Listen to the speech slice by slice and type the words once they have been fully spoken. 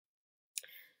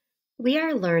We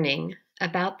are learning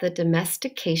about the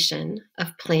domestication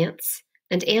of plants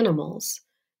and animals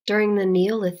during the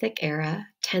Neolithic era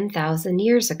 10,000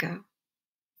 years ago.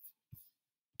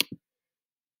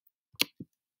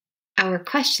 Our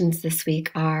questions this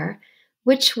week are: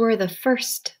 which were the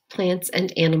first plants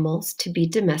and animals to be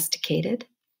domesticated?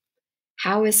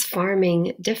 How is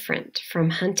farming different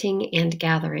from hunting and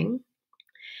gathering?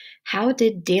 How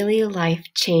did daily life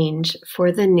change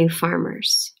for the new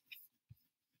farmers?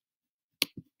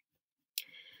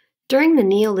 During the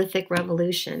Neolithic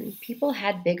Revolution, people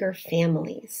had bigger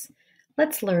families.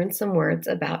 Let's learn some words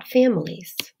about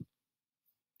families.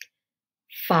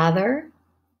 Father,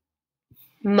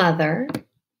 mother,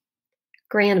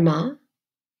 grandma,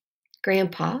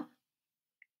 grandpa,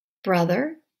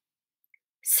 brother,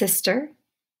 sister,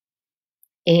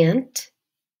 aunt,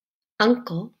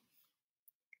 uncle,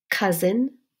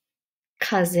 cousin,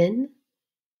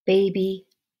 baby,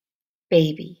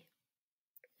 baby.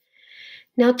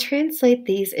 Now translate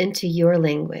these into your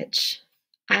language.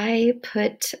 I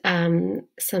put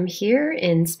some here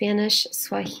in Spanish,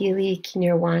 Swahili,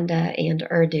 Kinyarwanda, and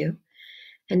Urdu,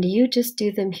 and you just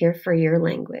do them here for your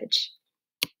language.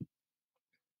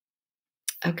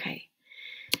 Okay.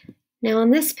 Now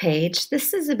on this page,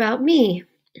 this is about me.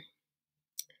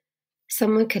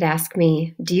 Someone could ask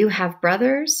me, do you have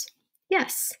brothers?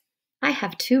 Yes, I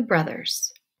have 2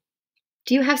 brothers.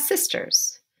 Do you have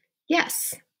sisters?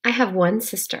 Yes, I have 1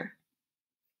 sister.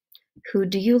 Who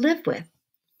do you live with?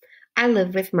 I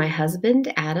live with my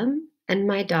husband, Adam, and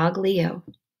my dog, Leo.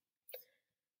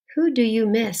 Who do you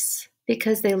miss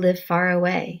because they live far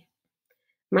away?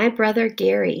 My brother,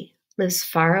 Gary, lives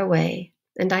far away,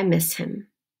 and I miss him.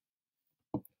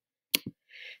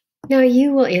 Now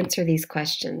you will answer these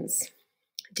questions.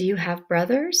 Do you have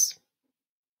brothers?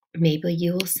 Maybe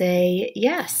you will say,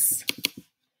 yes,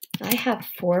 I have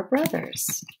 4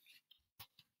 brothers.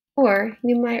 Or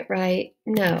you might write,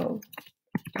 no,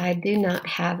 I do not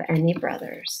have any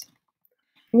brothers.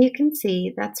 And you can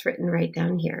see that's written right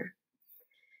down here.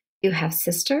 You have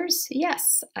sisters?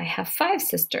 Yes, I have 5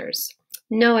 sisters.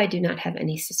 No, I do not have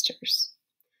any sisters.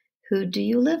 Who do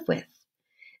you live with?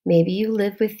 Maybe you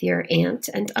live with your aunt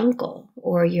and uncle,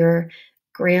 or your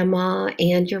grandma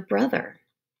and your brother.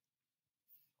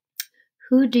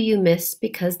 Who do you miss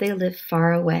because they live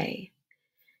far away?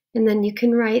 And then you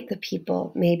can write the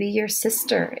people. Maybe your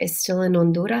sister is still in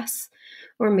Honduras,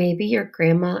 or maybe your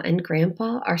grandma and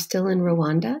grandpa are still in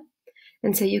Rwanda.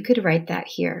 And so you could write that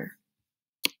here.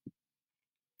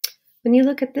 When you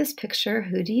look at this picture,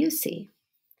 who do you see?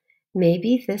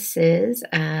 Maybe this is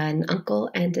an uncle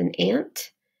and an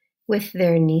aunt with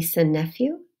their niece and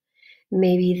nephew.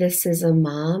 Maybe this is a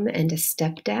mom and a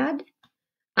stepdad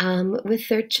with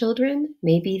their children.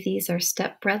 Maybe these are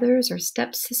stepbrothers or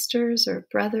stepsisters or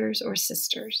brothers or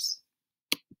sisters.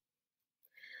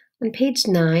 On page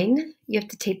 9, you have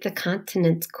to take the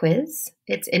continents quiz.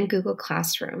 It's in Google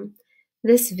Classroom.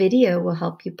 This video will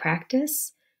help you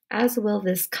practice, as will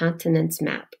this continents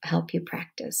map help you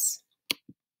practice.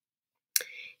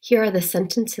 Here are the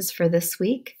sentences for this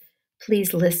week.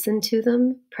 Please listen to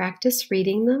them, practice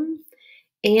reading them,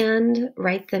 and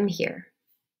write them here.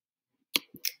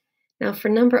 Now for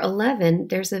number 11,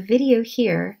 there's a video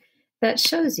here that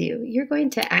shows you. You're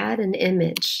going to add an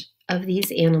image of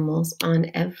these animals on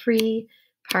every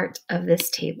part of this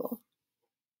table.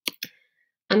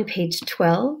 On page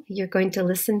 12, you're going to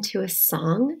listen to a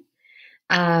song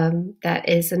that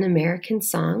is an American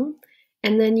song,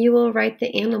 and then you will write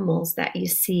the animals that you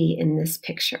see in this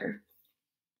picture.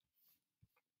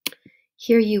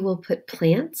 Here you will put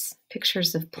plants,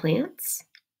 pictures of plants.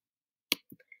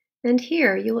 And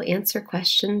here you will answer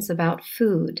questions about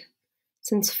food,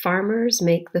 since farmers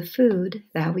make the food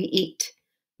that we eat.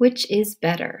 Which is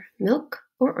better, milk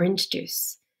or orange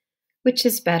juice? Which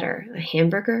is better, a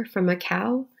hamburger from a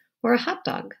cow or a hot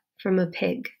dog from a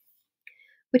pig?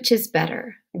 Which is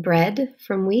better, bread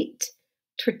from wheat,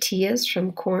 tortillas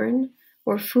from corn,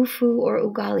 or fufu or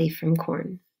ugali from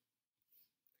corn?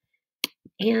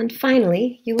 And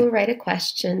finally, you will write a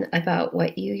question about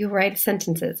what you write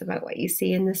sentences about what you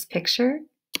see in this picture.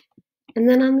 And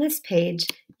then on this page,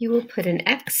 you will put an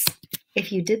X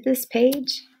if you did this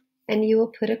page, and you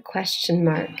will put a question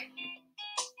mark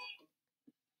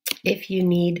if you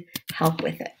need help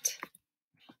with it.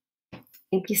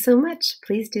 Thank you so much.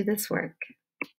 Please do this work.